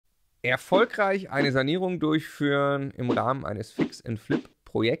Erfolgreich eine Sanierung durchführen im Rahmen eines Fix Flip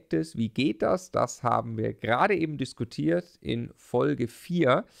Projektes. Wie geht das? Das haben wir gerade eben diskutiert in Folge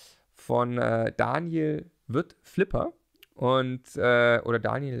 4 von Daniel wird Flipper oder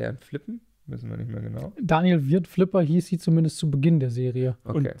Daniel lernt Flippen. Wissen wir nicht mehr genau. Daniel wird Flipper hieß sie zumindest zu Beginn der Serie.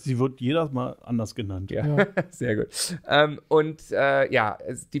 Okay. Und sie wird jedes Mal anders genannt. Ja, sehr gut.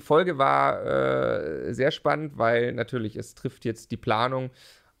 Die Folge war sehr spannend, weil natürlich es trifft jetzt die Planung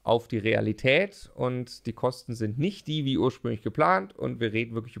auf die Realität und die Kosten sind nicht die wie ursprünglich geplant und wir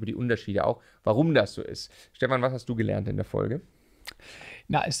reden wirklich über die Unterschiede auch, warum das so ist. Stefan, was hast du gelernt in der Folge?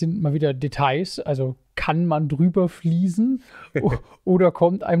 Na, es sind mal wieder Details, also kann man drüber fließen oder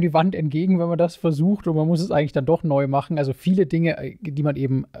kommt einem die Wand entgegen, wenn man das versucht und man muss es eigentlich dann doch neu machen. Also viele Dinge, die man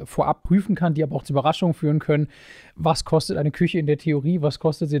eben vorab prüfen kann, die aber auch zu Überraschungen führen können. Was kostet eine Küche in der Theorie, was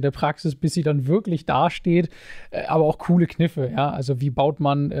kostet sie in der Praxis, bis sie dann wirklich dasteht, aber auch coole Kniffe. Ja? Also wie baut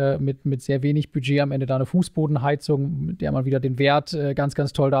man mit sehr wenig Budget am Ende da eine Fußbodenheizung, mit der man wieder den Wert ganz,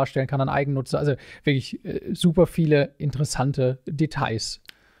 ganz toll darstellen kann an Eigennutzer. Also wirklich super viele interessante Details.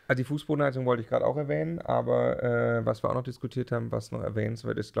 Also die Fußbodenheizung wollte ich gerade auch erwähnen, aber was wir auch noch diskutiert haben, was noch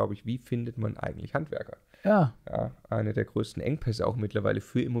erwähnenswert ist, glaube ich, wie findet man eigentlich Handwerker? Ja. Eine der größten Engpässe auch mittlerweile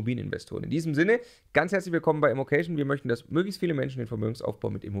für Immobilieninvestoren. In diesem Sinne, ganz herzlich willkommen bei Immocation. Wir möchten, dass möglichst viele Menschen den Vermögensaufbau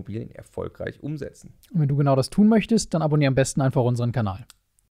mit Immobilien erfolgreich umsetzen. Und wenn du genau das tun möchtest, dann abonniere am besten einfach unseren Kanal.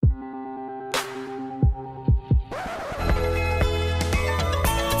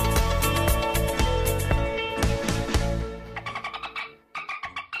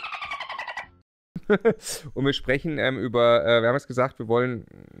 Und wir sprechen wir haben es gesagt, wir wollen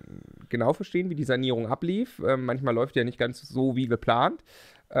genau verstehen, wie die Sanierung ablief. Manchmal läuft ja nicht ganz so wie geplant.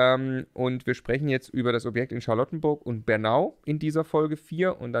 Und wir sprechen jetzt über das Objekt in Charlottenburg und Bernau in dieser Folge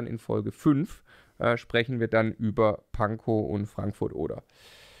 4 und dann in Folge 5 sprechen wir dann über Pankow und Frankfurt oder.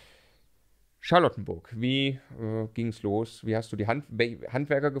 Charlottenburg, wie ging es los? Wie hast du die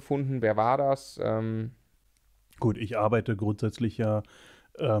Handwerker gefunden? Wer war das? Gut, ich arbeite grundsätzlich ja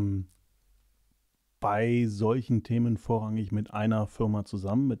bei solchen Themen vorrangig mit einer Firma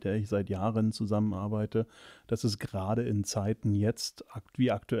zusammen, mit der ich seit Jahren zusammenarbeite. Das ist gerade in Zeiten jetzt, wie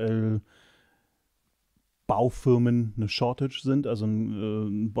aktuell Baufirmen eine Shortage sind, also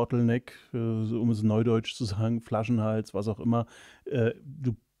ein Bottleneck, um es neudeutsch zu sagen, Flaschenhals, was auch immer.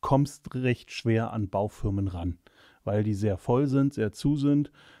 Du kommst recht schwer an Baufirmen ran, weil die sehr voll sind, sehr zu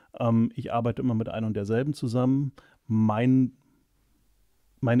sind. Ich arbeite immer mit einer und derselben zusammen.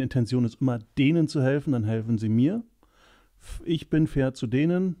 Meine Intention ist immer, denen zu helfen, dann helfen sie mir. Ich bin fair zu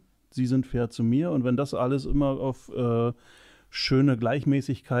denen, sie sind fair zu mir. Und wenn das alles immer auf schöne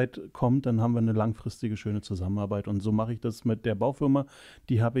Gleichmäßigkeit kommt, dann haben wir eine langfristige, schöne Zusammenarbeit. Und so mache ich das mit der Baufirma.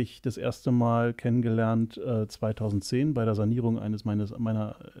 Die habe ich das erste Mal kennengelernt 2010 bei der Sanierung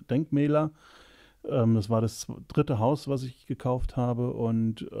meiner Denkmäler. Das war das dritte Haus, was ich gekauft habe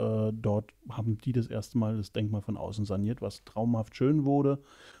und dort haben die das erste Mal das Denkmal von außen saniert, was traumhaft schön wurde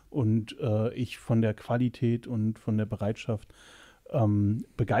und ich von der Qualität und von der Bereitschaft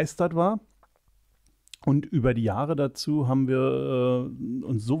begeistert war. Und über die Jahre dazu haben wir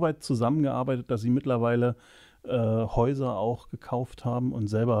uns so weit zusammengearbeitet, dass sie mittlerweile Häuser auch gekauft haben und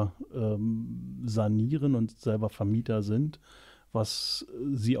selber sanieren und selber Vermieter sind, was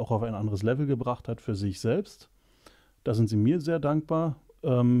sie auch auf ein anderes Level gebracht hat für sich selbst. Da sind sie mir sehr dankbar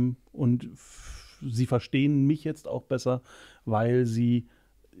und sie verstehen mich jetzt auch besser, weil sie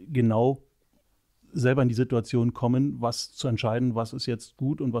genau selber in die Situation kommen, was zu entscheiden, was ist jetzt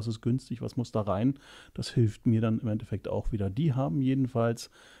gut und was ist günstig, was muss da rein. Das hilft mir dann im Endeffekt auch wieder. Die haben jedenfalls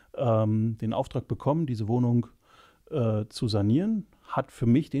den Auftrag bekommen, diese Wohnung zu sanieren. Hat für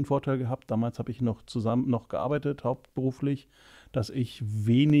mich den Vorteil gehabt, damals habe ich noch gearbeitet, hauptberuflich, dass ich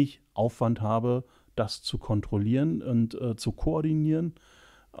wenig Aufwand habe, das zu kontrollieren und zu koordinieren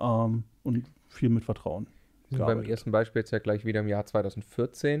und viel mit Vertrauen. Beim ersten Beispiel jetzt ja gleich wieder im Jahr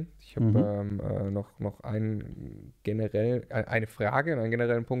 2014. Ich habe noch eine Frage, einen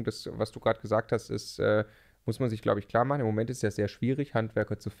generellen Punkt. Das, was du gerade gesagt hast, ist, muss man sich, glaube ich, klar machen. Im Moment ist es ja sehr schwierig,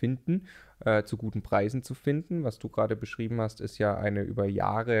 Handwerker zu finden, zu guten Preisen zu finden. Was du gerade beschrieben hast, ist ja eine über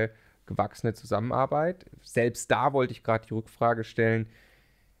Jahre gewachsene Zusammenarbeit. Selbst da wollte ich gerade die Rückfrage stellen,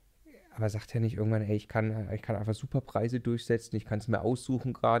 aber sagt ja nicht irgendwann, hey, ich kann einfach super Preise durchsetzen, ich kann es mir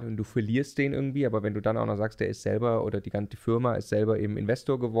aussuchen gerade und du verlierst den irgendwie, aber wenn du dann auch noch sagst, der ist selber oder die ganze Firma ist selber eben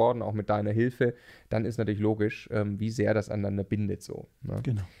Investor geworden, auch mit deiner Hilfe, dann ist natürlich logisch, wie sehr das aneinander bindet so. Ne?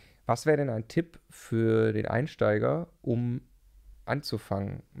 Genau. Was wäre denn ein Tipp für den Einsteiger, um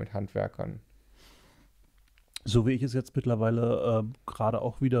anzufangen mit Handwerkern? So wie ich es jetzt mittlerweile gerade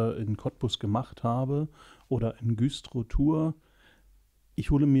auch wieder in Cottbus gemacht habe oder in Güstrow tue, ich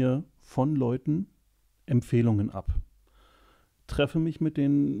hole mir von Leuten Empfehlungen ab, treffe mich mit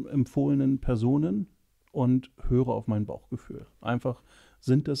den empfohlenen Personen und höre auf mein Bauchgefühl. Einfach,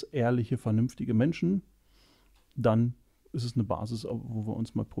 sind das ehrliche, vernünftige Menschen, dann ist es eine Basis, wo wir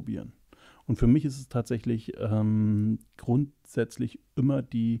uns mal probieren. Und für mich ist es tatsächlich grundsätzlich immer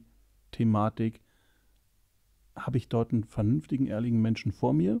die Thematik, habe ich dort einen vernünftigen, ehrlichen Menschen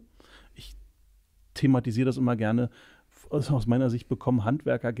vor mir? Ich thematisiere das immer gerne. Aus meiner Sicht bekommen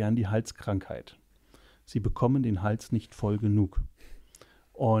Handwerker gern die Halskrankheit. Sie bekommen den Hals nicht voll genug.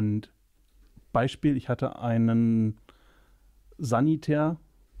 Und Beispiel, ich hatte einen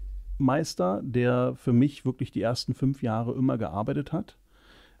Sanitärmeister, der für mich wirklich die ersten 5 Jahre immer gearbeitet hat.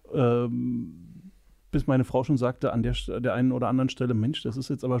 Bis meine Frau schon sagte an der einen oder anderen Stelle, Mensch, das ist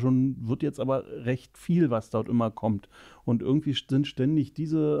jetzt aber schon, wird jetzt aber recht viel, was dort immer kommt. Und irgendwie sind ständig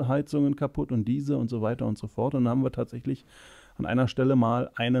diese Heizungen kaputt und diese und so weiter und so fort. Und dann haben wir tatsächlich an einer Stelle mal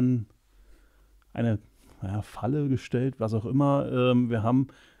eine Falle gestellt, was auch immer. Wir haben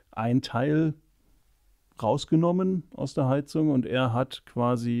ein Teil rausgenommen aus der Heizung und er hat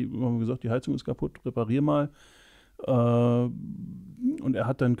quasi, wir haben gesagt, die Heizung ist kaputt, reparier mal. Und er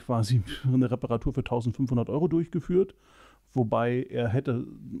hat dann quasi eine Reparatur für 1.500 € durchgeführt, wobei er hätte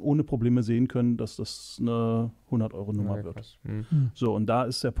ohne Probleme sehen können, dass das eine 100-Euro-Nummer wird. So, und da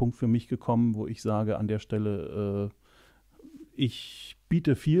ist der Punkt für mich gekommen, wo ich sage, an der Stelle, ich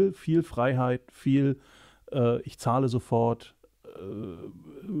biete viel Freiheit, ich zahle sofort,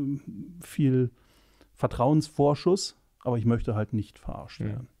 viel Vertrauensvorschuss, aber ich möchte halt nicht verarscht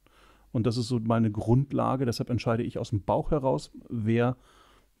werden. Und das ist so meine Grundlage, deshalb entscheide ich aus dem Bauch heraus, wer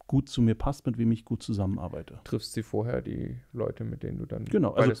gut zu mir passt, mit wem ich gut zusammenarbeite. Triffst du vorher die Leute, mit denen du dann...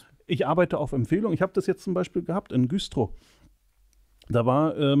 Genau, also ich arbeite auf Empfehlung. Ich habe das jetzt zum Beispiel gehabt in Güstrow. Da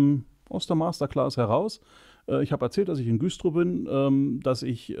war aus der Masterclass heraus, ich habe erzählt, dass ich in Güstrow bin, dass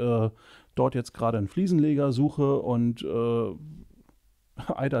ich dort jetzt gerade einen Fliesenleger suche und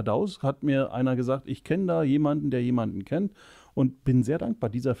Eider Daus hat mir einer gesagt, ich kenne da jemanden, der jemanden kennt. Und bin sehr dankbar.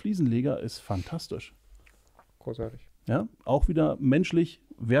 Dieser Fliesenleger ist fantastisch. Großartig. Ja, auch wieder menschlich,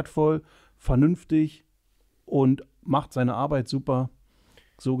 wertvoll, vernünftig und macht seine Arbeit super.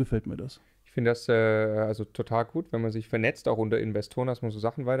 So gefällt mir das. Ich finde das also total gut, wenn man sich vernetzt, auch unter Investoren, dass man so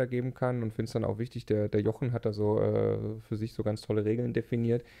Sachen weitergeben kann und finde es dann auch wichtig, der Jochen hat da so für sich so ganz tolle Regeln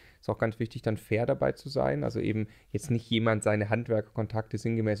definiert. Ist auch ganz wichtig, dann fair dabei zu sein, also eben jetzt nicht jemand seine Handwerkerkontakte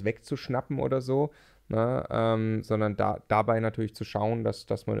sinngemäß wegzuschnappen oder so, ne, sondern dabei natürlich zu schauen,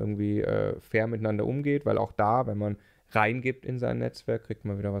 dass man irgendwie fair miteinander umgeht, weil auch da, wenn man reingibt in sein Netzwerk, kriegt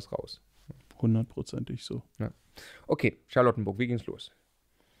man wieder was raus. 100%ig so. Ja. Okay, Charlottenburg, wie ging's los?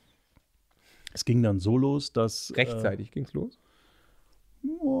 Es ging dann so los, dass... Rechtzeitig ging's los?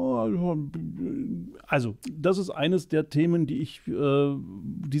 Also, das ist eines der Themen,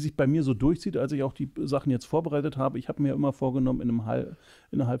 die sich bei mir so durchzieht, als ich auch die Sachen jetzt vorbereitet habe. Ich habe mir immer vorgenommen,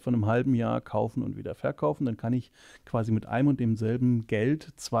 innerhalb von einem halben Jahr kaufen und wieder verkaufen. Dann kann ich quasi mit einem und demselben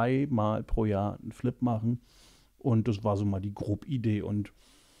Geld 2-mal pro Jahr einen Flip machen. Und das war so mal die Grobidee. Und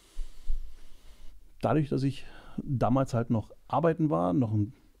dadurch, dass ich damals halt noch arbeiten war, noch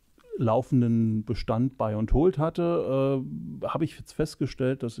ein laufenden Bestand Buy und Hold hatte, habe ich jetzt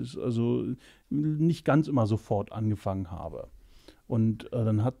festgestellt, dass ich also nicht ganz immer sofort angefangen habe. Und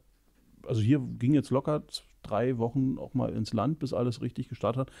also hier ging jetzt locker 3 Wochen auch mal ins Land, bis alles richtig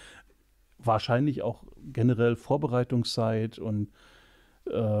gestartet hat. Wahrscheinlich auch generell Vorbereitungszeit und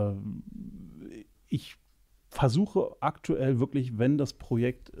ich versuche aktuell wirklich, wenn das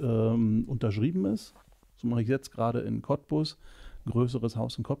Projekt unterschrieben ist, so mache ich jetzt gerade in Cottbus, größeres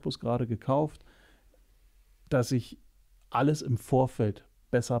Haus in Cottbus gerade gekauft, dass ich alles im Vorfeld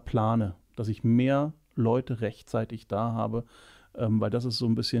besser plane, dass ich mehr Leute rechtzeitig da habe, weil das ist so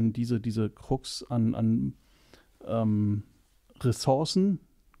ein bisschen diese Krux an Ressourcen,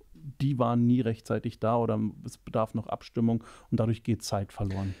 die waren nie rechtzeitig da oder es bedarf noch Abstimmung und dadurch geht Zeit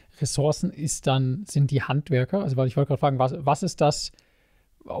verloren. Ressourcen sind die Handwerker, also weil ich wollte gerade fragen, was ist das,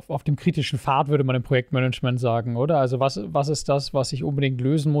 auf dem kritischen Pfad würde man im Projektmanagement sagen, oder? Also was ist das, was ich unbedingt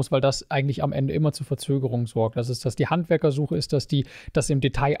lösen muss, weil das eigentlich am Ende immer zu Verzögerung sorgt? Also ist das die Handwerkersuche, ist das das im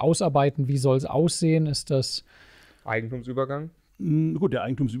Detail ausarbeiten, wie soll es aussehen, ist das Eigentumsübergang? Gut, der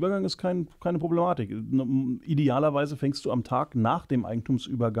Eigentumsübergang ist keine Problematik. Idealerweise fängst du am Tag nach dem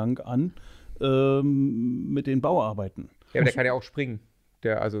Eigentumsübergang an mit den Bauarbeiten. Ja, aber der kann ja auch springen.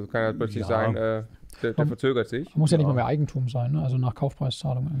 Also kann ja plötzlich sein, der verzögert sich. Muss ja nicht mal mehr Eigentum sein, ne? Also nach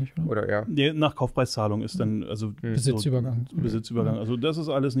Kaufpreiszahlung eigentlich, oder? Oder ja. Nee, nach Kaufpreiszahlung ist dann Besitzübergang. Besitzübergang. Also das ist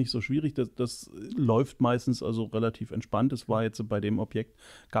alles nicht so schwierig. Das läuft meistens also relativ entspannt. Es war jetzt bei dem Objekt,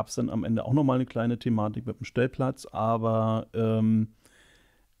 gab es dann am Ende auch nochmal eine kleine Thematik mit dem Stellplatz, aber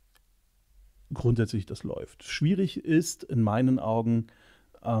grundsätzlich das läuft. Schwierig ist in meinen Augen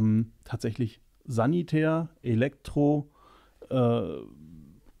tatsächlich Sanitär, Elektro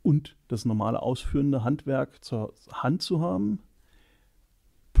und das normale ausführende Handwerk zur Hand zu haben,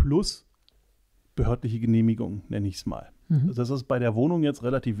 plus behördliche Genehmigung, nenne ich es mal. Das ist bei der Wohnung jetzt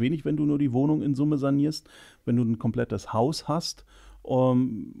relativ wenig, wenn du nur die Wohnung in Summe sanierst. Wenn du ein komplettes Haus hast,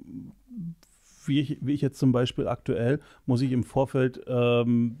 wie ich jetzt zum Beispiel aktuell, muss ich im Vorfeld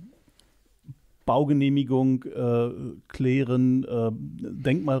Baugenehmigung klären,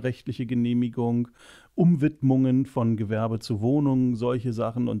 denkmalrechtliche Genehmigung, Umwidmungen von Gewerbe zu Wohnungen, solche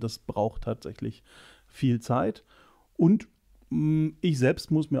Sachen. Und das braucht tatsächlich viel Zeit. Und ich selbst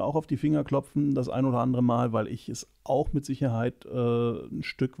muss mir auch auf die Finger klopfen, das ein oder andere Mal, weil ich es auch mit Sicherheit ein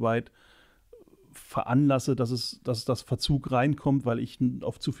Stück weit veranlasse, dass das Verzug reinkommt, weil ich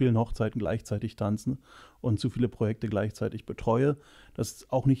auf zu vielen Hochzeiten gleichzeitig tanze und zu viele Projekte gleichzeitig betreue, dass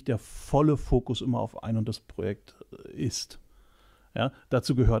auch nicht der volle Fokus immer auf ein und das Projekt ist. Ja,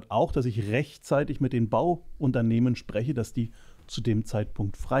 dazu gehört auch, dass ich rechtzeitig mit den Bauunternehmen spreche, dass die zu dem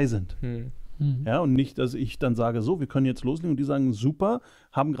Zeitpunkt frei sind. Ja, und nicht, dass ich dann sage, so, wir können jetzt loslegen und die sagen, super,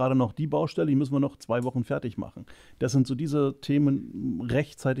 haben gerade noch die Baustelle, die müssen wir noch 2 Wochen fertig machen. Das sind so diese Themen,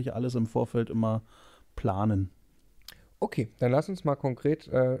 rechtzeitig alles im Vorfeld immer planen. Okay, dann lass uns mal konkret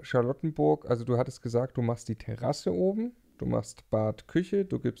Charlottenburg, also du hattest gesagt, du machst die Terrasse oben, du machst Bad, Küche,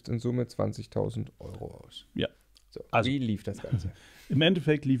 du gibst in Summe 20.000 Euro aus. Ja. So, Also, wie lief das Ganze? Im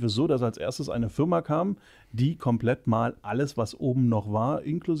Endeffekt lief es so, dass als erstes eine Firma kam, die komplett mal alles, was oben noch war,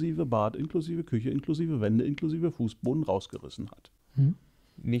 inklusive Bad, inklusive Küche, inklusive Wände, inklusive Fußboden rausgerissen hat.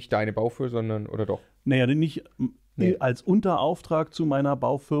 Nicht deine Baufirma, sondern, oder doch? Naja, nicht als Unterauftrag zu meiner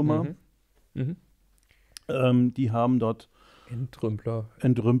Baufirma. Die haben dort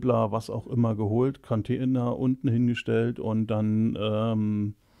Entrümpler, was auch immer geholt, Container unten hingestellt und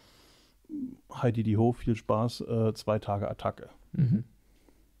dann Heidi die Ho, viel Spaß, 2 Tage Attacke.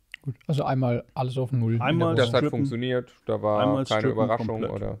 Gut, also einmal alles auf Null. Einmal Das hat strippen, funktioniert, da war einmal keine strippen Überraschung,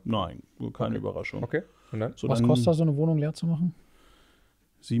 komplett. oder? Nein, keine Überraschung. Okay, und dann? So, Was dann kostet da so eine Wohnung leer zu machen?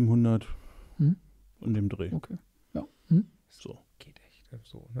 700 in dem Dreh. Okay. Ja. So. Geht echt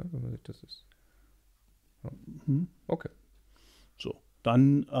so, ne? Wenn man sich das ist. Ja. Okay. So.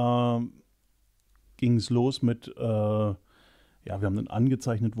 Dann ging es los mit wir haben dann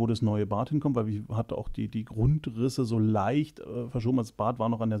angezeichnet, wo das neue Bad hinkommt, weil ich hatte auch die Grundrisse so leicht verschoben. Das Bad war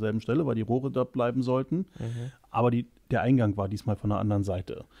noch an derselben Stelle, weil die Rohre da bleiben sollten. Aber der Eingang war diesmal von der anderen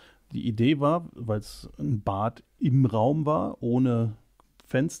Seite. Die Idee war, weil es ein Bad im Raum war, ohne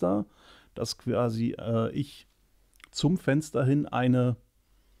Fenster, dass quasi ich zum Fenster hin eine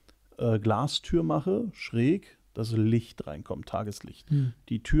Glastür mache, schräg, dass Licht reinkommt, Tageslicht.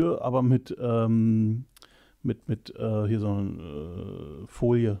 Die Tür aber mit hier so eine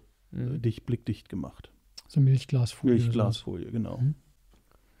Folie blickdicht gemacht. So Milchglasfolie. Milchglasfolie, genau.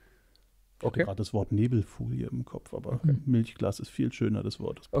 Ich hatte gerade das Wort Nebelfolie im Kopf, aber Milchglas ist viel schöner, das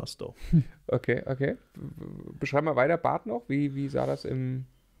Wort, das passt auch. Okay. Beschreib mal weiter, Bad noch. Wie sah das im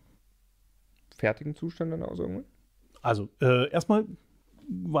fertigen Zustand dann aus irgendwann? Also, erstmal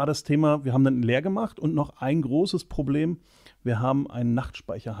war das Thema, wir haben dann leer gemacht und noch ein großes Problem, wir haben eine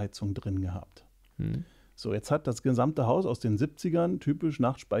Nachtspeicherheizung drin gehabt. So, jetzt hat das gesamte Haus aus den 70ern, typisch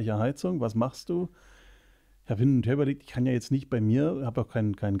Nachtspeicherheizung, was machst du? Ich habe hin und her überlegt, ich kann ja jetzt nicht bei mir, habe auch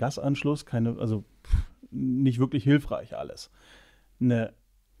keinen Gasanschluss, nicht wirklich hilfreich alles. Eine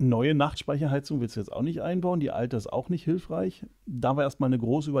neue Nachtspeicherheizung willst du jetzt auch nicht einbauen, die alte ist auch nicht hilfreich. Da war erstmal eine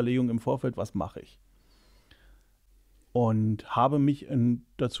große Überlegung im Vorfeld, was mache ich? Und habe mich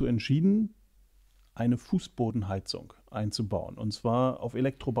dazu entschieden, eine Fußbodenheizung einzubauen, und zwar auf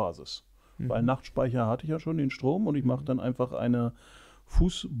Elektrobasis. Weil Nachtspeicher hatte ich ja schon den Strom und ich mache dann einfach eine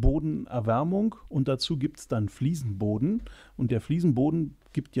Fußbodenerwärmung und dazu gibt es dann Fliesenboden und der Fliesenboden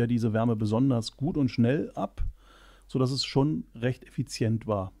gibt ja diese Wärme besonders gut und schnell ab, sodass es schon recht effizient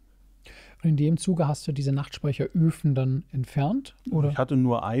war. Und in dem Zuge hast du diese Nachtspeicheröfen dann entfernt? Oder? Ich hatte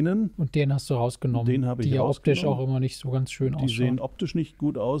nur einen. Und den hast du rausgenommen? Den habe ich die ja optisch rausgenommen. auch immer nicht so ganz schön aussehen. Die sehen optisch nicht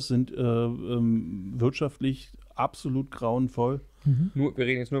gut aus, sind wirtschaftlich absolut grauenvoll. Wir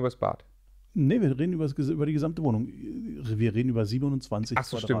reden jetzt nur über das Bad. Nee, wir reden über die gesamte Wohnung. Wir reden über 27 Ach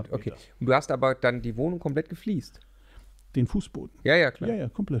so, Quadratmeter. stimmt, okay. Und du hast aber dann die Wohnung komplett gefliest? Den Fußboden. Ja, klar. Ja,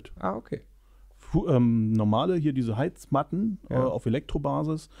 komplett. Ah, okay. Normale, hier diese Heizmatten auf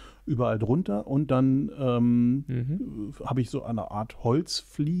Elektrobasis, überall drunter. Und dann habe ich so eine Art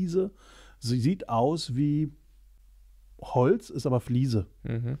Holzfliese. Sie sieht aus wie Holz, ist aber Fliese.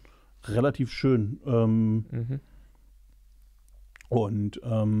 Relativ schön. Und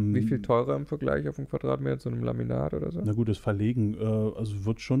wie viel teurer im Vergleich auf einen Quadratmeter zu einem Laminat oder so? Na gut, das Verlegen, also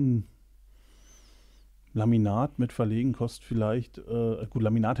wird schon Laminat mit Verlegen kostet vielleicht, gut,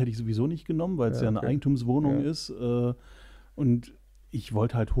 Laminat hätte ich sowieso nicht genommen, weil es ja eine Eigentumswohnung ist. Und ich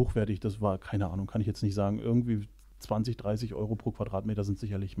wollte halt hochwertig, das war, keine Ahnung, kann ich jetzt nicht sagen, irgendwie 20, 30 Euro pro Quadratmeter sind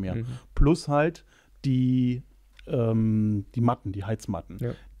sicherlich mehr. Plus halt die Matten, die Heizmatten,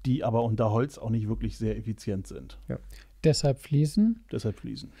 die aber unter Holz auch nicht wirklich sehr effizient sind. Ja. Deshalb Fliesen.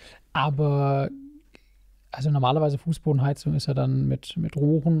 Aber also normalerweise Fußbodenheizung ist ja dann mit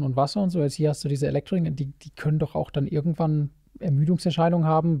Rohren und Wasser und so. Jetzt hier hast du diese Elektrolinien, die können doch auch dann irgendwann Ermüdungserscheinungen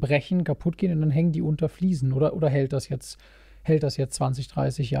haben, brechen, kaputt gehen und dann hängen die unter Fliesen. Oder hält das jetzt 20,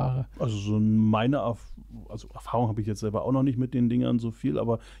 30 Jahre? Also so Erfahrung habe ich jetzt selber auch noch nicht mit den Dingern so viel,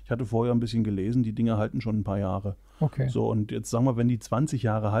 aber ich hatte vorher ein bisschen gelesen, die Dinger halten schon ein paar Jahre. Okay. So, und jetzt sagen wir, wenn die 20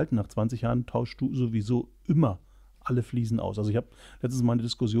 Jahre halten, nach 20 Jahren tauschst du sowieso immer alle Fliesen aus. Also ich habe letztens mal eine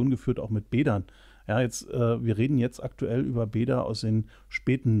Diskussion geführt, auch mit Bädern. Ja, wir reden jetzt aktuell über Bäder aus den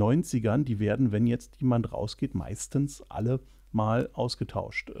späten 90ern. Die werden, wenn jetzt jemand rausgeht, meistens alle mal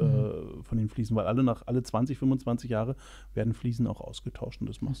ausgetauscht von den Fliesen, weil alle 20, 25 Jahre werden Fliesen auch ausgetauscht und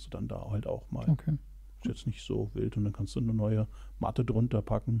das machst du dann da halt auch mal. Okay. Ist jetzt nicht so wild und dann kannst du eine neue Matte drunter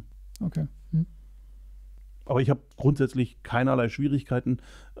packen. Okay. Aber ich habe grundsätzlich keinerlei Schwierigkeiten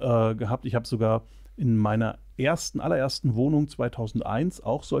gehabt. Ich habe sogar in meiner allerersten Wohnung 2001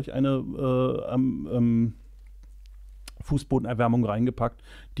 auch solch eine Fußbodenerwärmung reingepackt.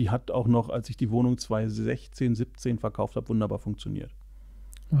 Die hat auch noch, als ich die Wohnung 2016, 17 verkauft habe, wunderbar funktioniert.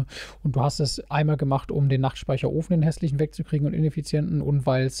 Ja. Und du hast es einmal gemacht, um den Nachtspeicherofen, den hässlichen, wegzukriegen und ineffizienten und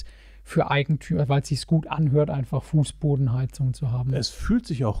weil es für Eigentümer, weil es sich gut anhört, einfach Fußbodenheizung zu haben. Es fühlt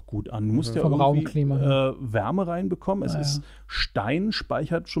sich auch gut an. Du musst ja Vom irgendwie Raumklima. Wärme reinbekommen. Es ist Stein,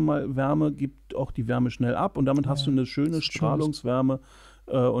 speichert schon mal Wärme, gibt auch die Wärme schnell ab und damit hast du eine schöne Strahlungswärme.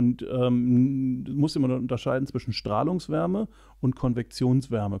 Und du musst immer unterscheiden zwischen Strahlungswärme und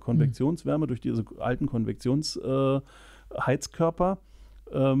Konvektionswärme. Konvektionswärme durch diese alten Konvektionsheizkörper,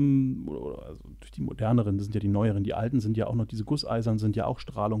 also durch die moderneren, das sind ja die neueren, die alten sind ja auch noch, diese Gusseisern sind ja auch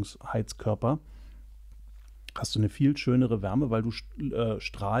Strahlungsheizkörper. Hast du eine viel schönere Wärme, weil du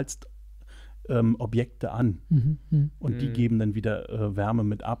strahlst Objekte an und die geben dann wieder Wärme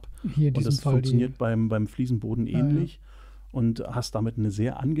mit ab. Hier in und das Fall funktioniert beim Fliesenboden ähnlich und hast damit eine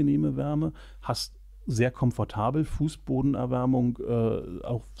sehr angenehme Wärme, hast sehr komfortabel Fußbodenerwärmung,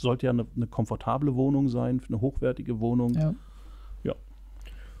 auch sollte ja eine komfortable Wohnung sein, eine hochwertige Wohnung. Ja.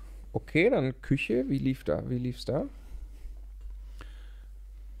 Okay, dann Küche, wie lief's da?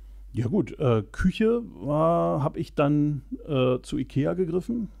 Ja gut, Küche habe ich dann zu Ikea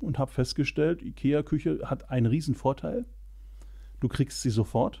gegriffen und habe festgestellt, Ikea-Küche hat einen riesen Vorteil. Du kriegst sie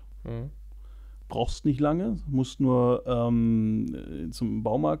sofort, brauchst nicht lange, musst nur zum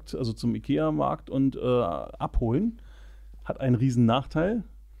Baumarkt, also zum Ikea-Markt und abholen. Hat einen riesen Nachteil,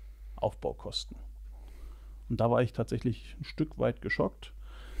 Aufbaukosten. Und da war ich tatsächlich ein Stück weit geschockt.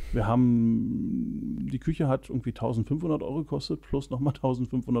 Die Küche hat irgendwie 1.500 Euro gekostet, plus nochmal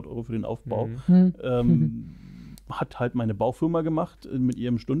 1.500 Euro für den Aufbau. Hat halt meine Baufirma gemacht mit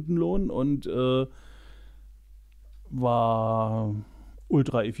ihrem Stundenlohn und war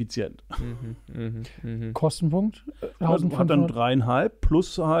ultra effizient. Kostenpunkt? Hat dann 3.500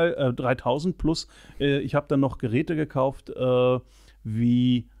 plus 3.000 plus, ich habe dann noch Geräte gekauft,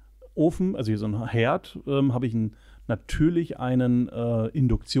 wie Ofen, also hier so ein Herd, habe ich natürlich einen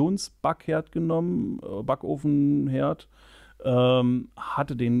Induktionsbackherd genommen, Backofenherd,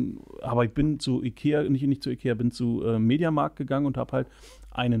 aber ich bin zu Ikea, nicht zu Ikea, bin zu Mediamarkt gegangen und habe halt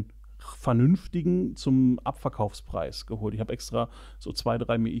einen vernünftigen zum Abverkaufspreis geholt. Ich habe extra so 2,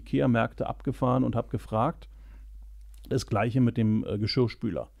 3 Ikea-Märkte abgefahren und habe gefragt. Das gleiche mit dem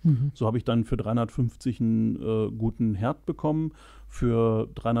Geschirrspüler. So habe ich dann für 350 einen guten Herd bekommen, für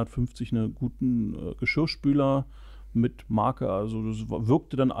 350 einen guten Geschirrspüler mit Marke. Also das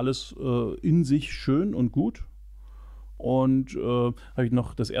wirkte dann alles in sich schön und gut. Und habe ich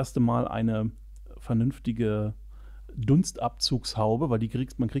noch das erste Mal eine vernünftige Dunstabzugshaube, weil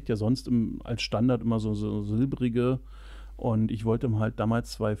man kriegt ja sonst als Standard immer so silbrige. Und ich wollte halt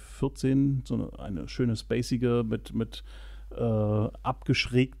damals 2014 so eine schöne spacige mit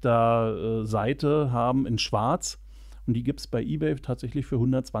abgeschrägter Seite haben in schwarz. Und die gibt es bei eBay tatsächlich für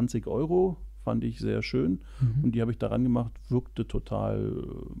 120 Euro. Fand ich sehr schön. Und die habe ich daran gemacht, wirkte total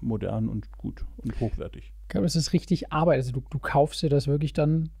modern und gut und hochwertig. Ich glaube, das ist richtig Arbeit. Also du kaufst dir das wirklich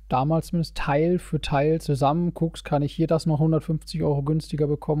dann damals zumindest Teil für Teil zusammen, guckst, kann ich hier das noch 150 Euro günstiger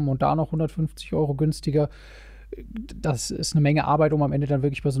bekommen und da noch 150 Euro günstiger. Das ist eine Menge Arbeit, um am Ende dann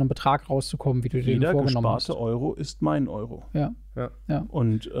wirklich bei so einem Betrag rauszukommen, wie du dir den vorgenommen hast. Jeder gesparte Euro ist mein Euro. Ja.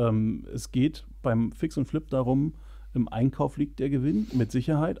 Und es geht beim Fix und Flip darum, Im Einkauf liegt der Gewinn, mit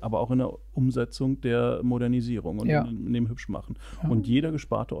Sicherheit, aber auch in der Umsetzung der Modernisierung und in dem Hübschmachen. Ja. Und jeder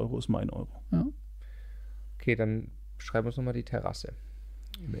gesparte Euro ist mein Euro. Ja. Okay, dann schreiben wir uns nochmal die Terrasse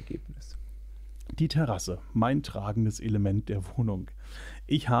im Ergebnis. Die Terrasse, mein tragendes Element der Wohnung.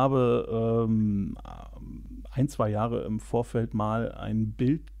 Ich habe 1-2 Jahre im Vorfeld mal ein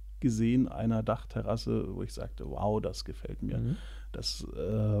Bild gesehen einer Dachterrasse, wo ich sagte, wow, das gefällt mir. Das,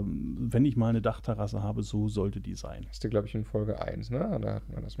 wenn ich mal eine Dachterrasse habe, so sollte die sein. Das ist, glaube ich, in Folge 1, ne? Da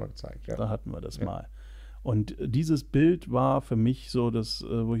hatten wir das mal gezeigt. Ja. Da hatten wir das mal. Und dieses Bild war für mich so, dass,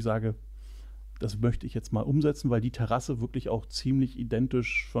 wo ich sage, das möchte ich jetzt mal umsetzen, weil die Terrasse wirklich auch ziemlich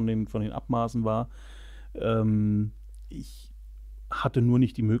identisch von den Abmaßen war. Ich hatte nur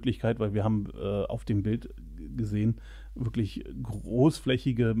nicht die Möglichkeit, weil wir haben auf dem Bild gesehen, wirklich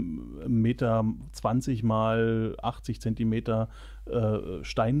großflächige 1,20 Meter mal 80 Zentimeter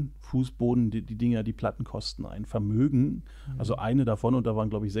Steinfußboden. Die Dinger, die Platten kosten ein Vermögen. Also eine davon, und da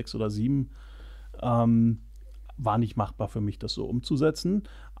waren glaube ich 6 oder 7, war nicht machbar für mich, das so umzusetzen.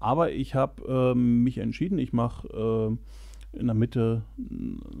 Aber ich habe mich entschieden, ich mache in der Mitte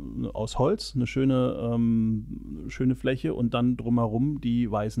aus Holz eine schöne Fläche und dann drumherum die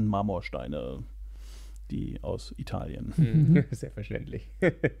weißen Marmorsteine, die aus Italien. Selbstverständlich.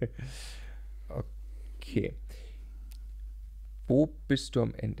 Okay. Wo bist du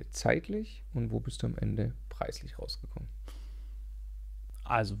am Ende zeitlich und wo bist du am Ende preislich rausgekommen?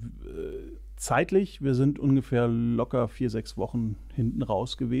 Also zeitlich, wir sind ungefähr locker 4-6 Wochen hinten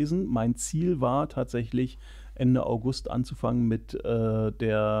raus gewesen. Mein Ziel war tatsächlich Ende August anzufangen mit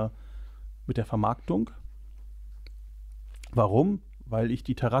der Vermarktung. Warum? Weil ich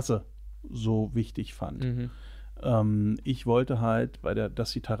die Terrasse so wichtig fand. Ich wollte halt,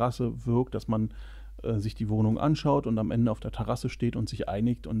 dass die Terrasse wirkt, dass man sich die Wohnung anschaut und am Ende auf der Terrasse steht und sich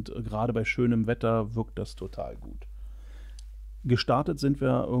einigt. Und gerade bei schönem Wetter wirkt das total gut. Gestartet sind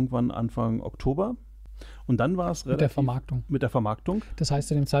wir irgendwann Anfang Oktober. Und dann war es relativ... Mit der Vermarktung. Das heißt,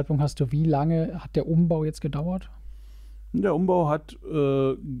 zu dem Zeitpunkt wie lange hat der Umbau jetzt gedauert? Der Umbau hat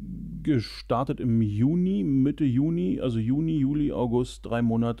gestartet im Juni, Mitte Juni, also Juni, Juli, August, 3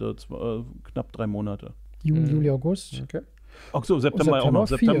 Monate, knapp 3 Monate. Juni, Juli, August. Okay. Ach so, September auch noch.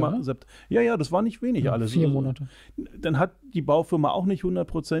 4, ne? Ja, das war nicht wenig alles. 4 Monate. Dann hat die Baufirma auch nicht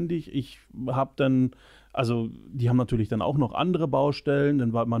hundertprozentig. Ich habe dann, also die haben natürlich dann auch noch andere Baustellen.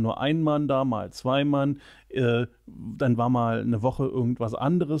 Dann war mal nur ein Mann da, mal 2 Mann. Dann war mal eine Woche irgendwas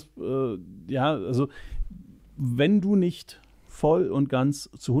anderes. Ja, also wenn du nicht voll und ganz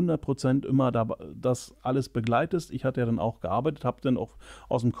zu 100% immer das alles begleitest. Ich hatte ja dann auch gearbeitet, habe dann auch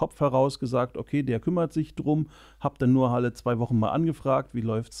aus dem Kopf heraus gesagt, okay, der kümmert sich drum, habe dann nur alle 2 Wochen mal angefragt, wie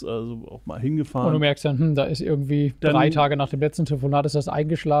läuft's, also auch mal hingefahren. Und du merkst dann, da ist irgendwie dann, 3 Tage nach dem letzten Telefonat ist das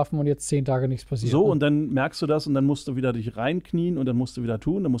eingeschlafen und jetzt 10 Tage nichts passiert. So, und dann merkst du das und dann musst du wieder dich reinknien und dann musst du wieder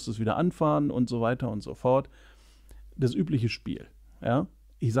tun, dann musst du es wieder anfahren und so weiter und so fort. Das übliche Spiel, ja.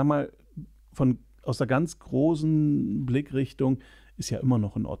 Ich sag mal, aus der ganz großen Blickrichtung ist ja immer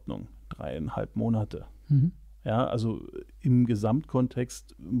noch in Ordnung. 3,5 Monate. Ja, also im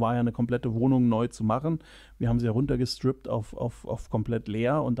Gesamtkontext war ja eine komplette Wohnung neu zu machen. Wir haben sie ja runtergestrippt auf komplett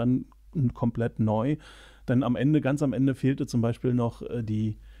leer und dann komplett neu. Dann ganz am Ende fehlte zum Beispiel noch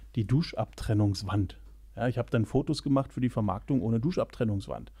die Duschabtrennungswand. Ja, ich habe dann Fotos gemacht für die Vermarktung ohne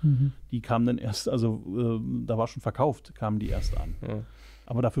Duschabtrennungswand. Die kamen dann erst, also da war schon verkauft, kamen die erst an. Ja.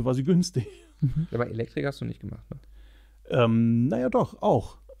 Aber dafür war sie günstig. Ja, aber Elektrik hast du nicht gemacht, ne? Naja, doch,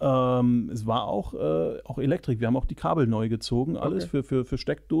 auch. Es war auch Elektrik. Wir haben auch die Kabel neu gezogen, alles für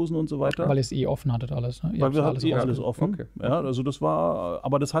Steckdosen und so weiter. Weil es offen hattet alles, ne? Weil wir hatten alles offen. Okay. Ja, also das war,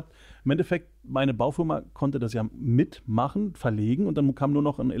 aber das hat im Endeffekt, meine Baufirma konnte das ja mitmachen, verlegen und dann kam nur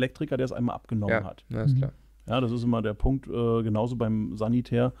noch ein Elektriker, der es einmal abgenommen hat. Ja, ist klar. Ja, das ist immer der Punkt, genauso beim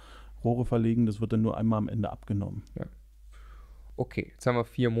Sanitär, Rohre verlegen, das wird dann nur einmal am Ende abgenommen. Ja. Okay, jetzt haben wir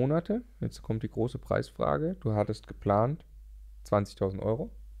 4 Monate. Jetzt kommt die große Preisfrage. Du hattest geplant 20.000 Euro.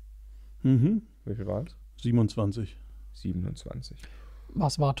 Wie viel waren es? 27. 27.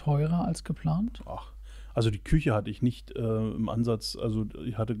 Was war teurer als geplant? Ach, also die Küche hatte ich nicht im Ansatz. Also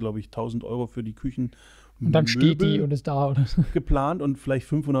ich hatte, glaube ich, 1.000 Euro für die Küchen. Und dann steht die und ist da. Oder? Geplant und vielleicht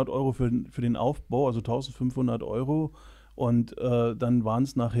 500 Euro für den Aufbau, also 1.500 Euro. Und dann waren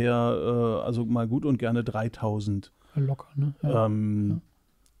es nachher, also mal gut und gerne 3.000. Locker, ne? Ja.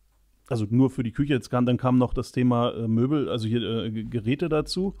 Also nur für die Küche. Dann kam noch das Thema Möbel, also hier Geräte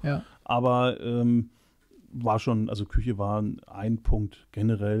dazu. Ja. Aber war schon, also Küche war ein Punkt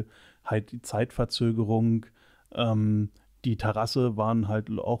generell. Halt die Zeitverzögerung. Die Terrasse waren halt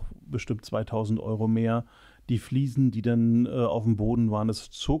auch bestimmt 2.000 Euro mehr. die Fliesen, die dann auf dem Boden waren.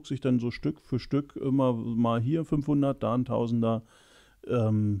 Das zog sich dann so Stück für Stück immer mal hier 500, da ein Tausender.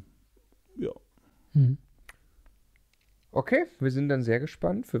 Ja. Okay, wir sind dann sehr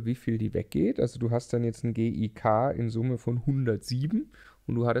gespannt, für wie viel die weggeht. Also du hast dann jetzt ein GIK in Summe von 107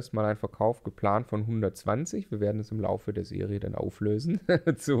 und du hattest mal einen Verkauf geplant von 120. Wir werden es im Laufe der Serie dann auflösen,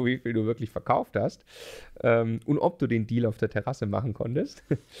 zu wie viel du wirklich verkauft hast und ob du den Deal auf der Terrasse machen konntest.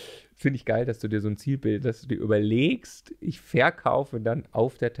 Finde ich geil, dass du dir so ein Zielbild, dass du dir überlegst, ich verkaufe dann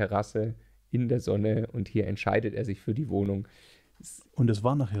auf der Terrasse in der Sonne und hier entscheidet er sich für die Wohnung. Und es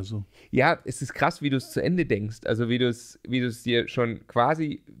war nachher so. Ja, es ist krass, wie du es zu Ende denkst. Also wie du es dir schon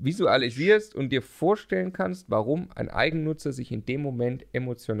quasi visualisierst und dir vorstellen kannst, warum ein Eigennutzer sich in dem Moment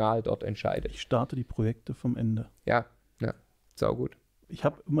emotional dort entscheidet. Ich starte die Projekte vom Ende. Ja, saugut. Ich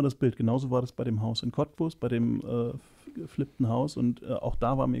habe immer das Bild, genauso war das bei dem Haus in Cottbus, bei dem geflippten Haus. Und auch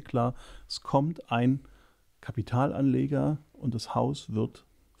da war mir klar, es kommt ein Kapitalanleger und das Haus wird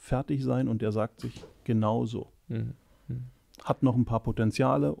fertig sein und der sagt sich genau so. Hat noch ein paar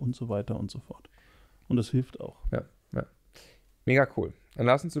Potenziale und so weiter und so fort. Und das hilft auch. Ja. Mega cool. Dann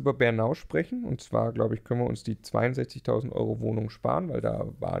lass uns über Bernau sprechen. Und zwar, glaube ich, können wir uns die 62.000 € Wohnung sparen, weil da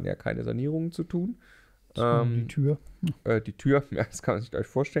waren ja keine Sanierungen zu tun. Die Tür. Die Tür, ja, das kann man sich gleich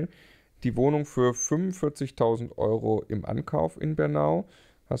vorstellen. Die Wohnung für 45.000 € im Ankauf in Bernau.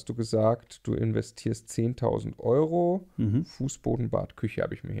 Hast du gesagt, du investierst 10.000 €. Fußboden, Bad, Küche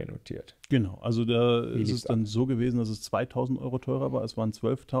habe ich mir hier notiert. Genau, also da ist es dann so gewesen, dass es 2.000 € teurer war. Es waren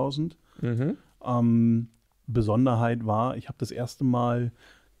 12.000. Besonderheit war, ich habe das erste Mal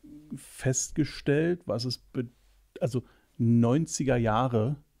festgestellt, also 90er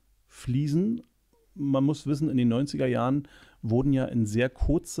Jahre Fliesen. Man muss wissen, in den 90er Jahren wurden ja in sehr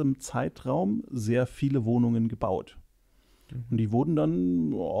kurzem Zeitraum sehr viele Wohnungen gebaut. Und die wurden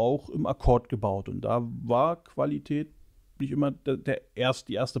dann auch im Akkord gebaut. Und da war Qualität nicht immer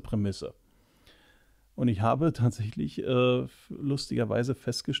die erste Prämisse. Und ich habe tatsächlich lustigerweise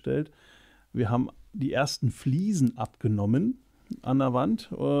festgestellt, wir haben die ersten Fliesen abgenommen an der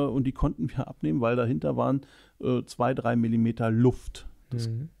Wand und die konnten wir abnehmen, weil dahinter waren 2-3 Millimeter Luft. Das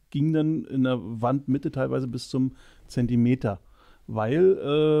ging dann in der Wandmitte teilweise bis zum Zentimeter,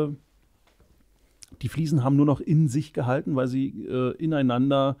 weil die Fliesen haben nur noch in sich gehalten, weil sie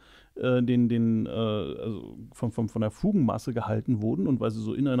ineinander also von der Fugenmasse gehalten wurden und weil sie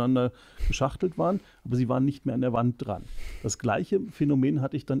so ineinander geschachtelt waren, aber sie waren nicht mehr an der Wand dran. Das gleiche Phänomen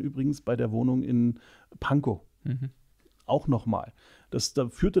hatte ich dann übrigens bei der Wohnung in Pankow. Auch nochmal. Das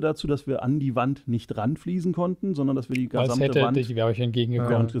führte dazu, dass wir an die Wand nicht ranfließen konnten, sondern dass wir die gesamte Wand... Ich wäre euch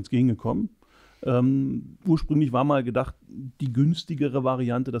entgegengekommen. Ursprünglich war mal gedacht, die günstigere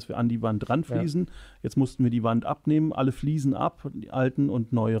Variante, dass wir an die Wand ranfließen. Ja. Jetzt mussten wir die Wand abnehmen, alle Fliesen ab, die alten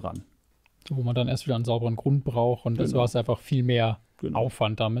und neue ran. Wo man dann erst wieder einen sauberen Grund braucht und das war es einfach viel mehr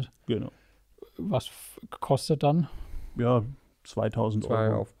Aufwand damit. Genau. Was kostet dann? Ja, 2.000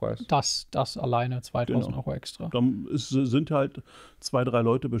 € Aufpreis. Das alleine 2.000 € extra. Dann sind halt 2-3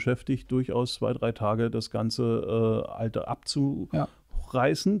 Leute beschäftigt, durchaus 2-3 Tage das ganze Alte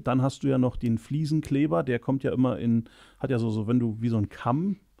abzureißen. Dann hast du ja noch den Fliesenkleber, der kommt ja immer hat ja so wenn du wie so ein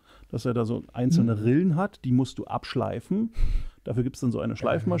Kamm, dass er da so einzelne Rillen hat, die musst du abschleifen. Dafür gibt es dann so eine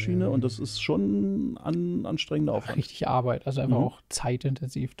Schleifmaschine und das ist schon anstrengender Aufwand. Richtig Arbeit, also einfach auch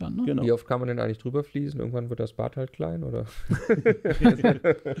zeitintensiv dann. Ne? Genau. Wie oft kann man denn eigentlich drüber fließen? Irgendwann wird das Bad halt klein, oder?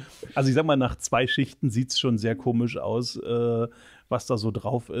 Also ich sag mal, nach 2 Schichten sieht es schon sehr komisch aus, was da so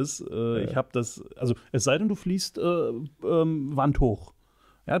drauf ist. Ich habe das, also es sei denn, du fließt Wand hoch.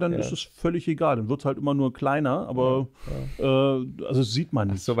 Ja, dann ist es völlig egal. Dann wird es halt immer nur kleiner, aber also sieht man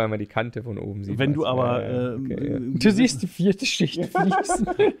nicht. Ach so, weil man die Kante von oben sieht. Wenn du aber... Du siehst die 4. Schicht fließen.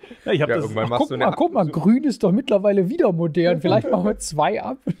 Ja, ich das, guck mal, grün ist doch mittlerweile wieder modern. Vielleicht machen wir 2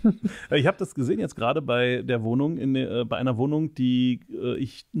 ab. Ich habe das gesehen jetzt gerade bei der Wohnung, bei einer Wohnung, die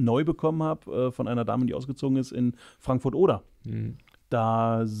ich neu bekommen habe, von einer Dame, die ausgezogen ist in Frankfurt oder.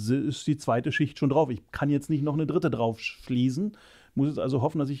 Da ist die 2. Schicht schon drauf. Ich kann jetzt nicht noch eine 3. drauf fließen. Muss jetzt also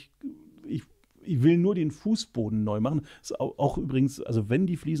hoffen, dass ich will nur den Fußboden neu machen. Das ist auch übrigens, also wenn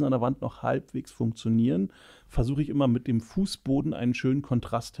die Fliesen an der Wand noch halbwegs funktionieren, versuche ich immer mit dem Fußboden einen schönen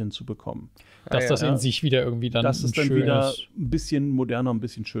Kontrast hinzubekommen. Dass das in sich wieder irgendwie dann dass es dann wieder ein bisschen moderner, ein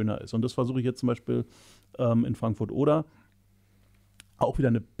bisschen schöner ist. Und das versuche ich jetzt zum Beispiel in Frankfurt oder. Auch wieder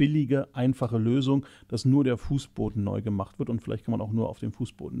eine billige, einfache Lösung, dass nur der Fußboden neu gemacht wird und vielleicht kann man auch nur auf den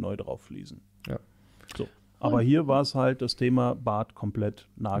Fußboden neu drauf fließen. Ja. So. Aber hier war es halt das Thema Bad komplett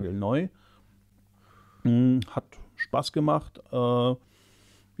nagelneu. Hat Spaß gemacht.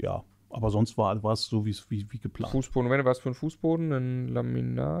 Ja, Aber sonst war es so wie geplant. Fußboden, wenn du was für einen Fußboden, ein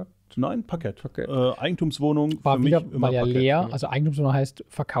Laminat? Nein, Parkett. Parkett. Eigentumswohnung War für mich wieder, immer weil ja Parkett. leer, also Eigentumswohnung heißt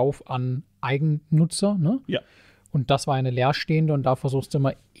Verkauf an Eigennutzer, ne? Ja. Und das war eine leerstehende und da versuchst du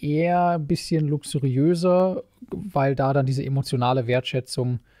immer eher ein bisschen luxuriöser, weil da dann diese emotionale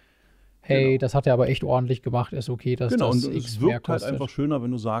Wertschätzung, hey, das hat er aber echt ordentlich gemacht, ist okay, dass Genau, das und X es mehr wirkt halt kostet. einfach schöner,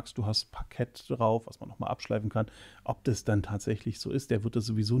 wenn du sagst, du hast Parkett drauf, was man nochmal abschleifen kann. Ob das dann tatsächlich so ist, der wird das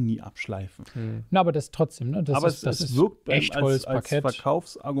sowieso nie abschleifen. Na, aber das trotzdem, ne? Das Aber ist, es wirkt echt als Parkett.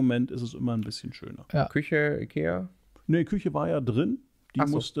 Verkaufsargument ist es immer ein bisschen schöner. Ja. Küche, Ikea? Nee, Küche war ja drin. Die Ach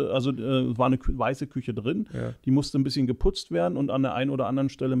so. musste, also war eine weiße Küche drin. Ja. Die musste ein bisschen geputzt werden und an der einen oder anderen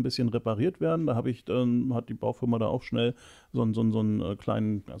Stelle ein bisschen repariert werden. Da hat die Baufirma da auch schnell so einen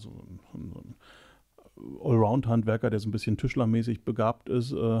kleinen, also so einen Allround-Handwerker, der so ein bisschen tischlermäßig begabt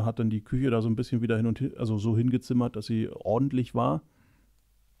ist, hat dann die Küche da so ein bisschen wieder also so hingezimmert, dass sie ordentlich war.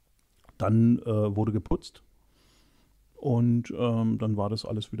 Dann wurde geputzt. Und dann war das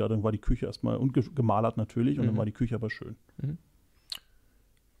alles wieder, dann war die Küche erstmal, und gemalert natürlich, und dann war die Küche aber schön.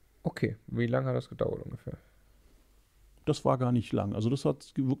 Okay, wie lange hat das gedauert ungefähr? Das war gar nicht lang. Also das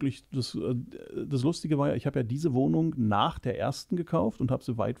hat wirklich, das Lustige war ja, ich habe ja diese Wohnung nach der ersten gekauft und habe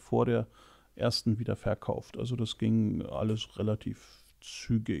sie weit vor der ersten wieder verkauft. Also das ging alles relativ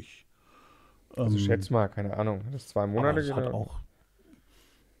zügig. Also schätz mal, keine Ahnung, hat das 2 Monate aber es hat gedauert? auch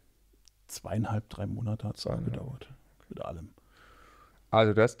 2,5, 3 Monate hat es auch gedauert. Mit allem.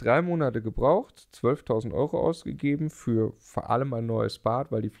 Also du hast 3 Monate gebraucht, 12.000 Euro ausgegeben für vor allem ein neues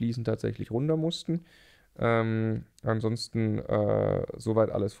Bad, weil die Fliesen tatsächlich runter mussten. Ansonsten soweit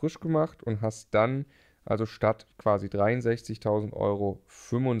alles frisch gemacht und hast dann also statt quasi 63.000 Euro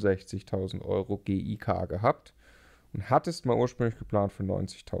 65.000 Euro GIK gehabt und hattest mal ursprünglich geplant für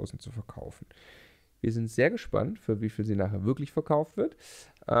 90.000 zu verkaufen. Wir sind sehr gespannt, für wie viel sie nachher wirklich verkauft wird.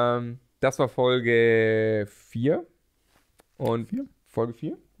 Das war Folge 4. Und 4? Folge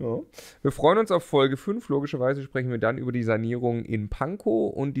 4, ja. Wir freuen uns auf Folge 5. Logischerweise sprechen wir dann über die Sanierung in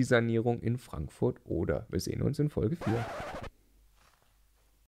Pankow und die Sanierung in Frankfurt oder. Wir sehen uns in Folge 4.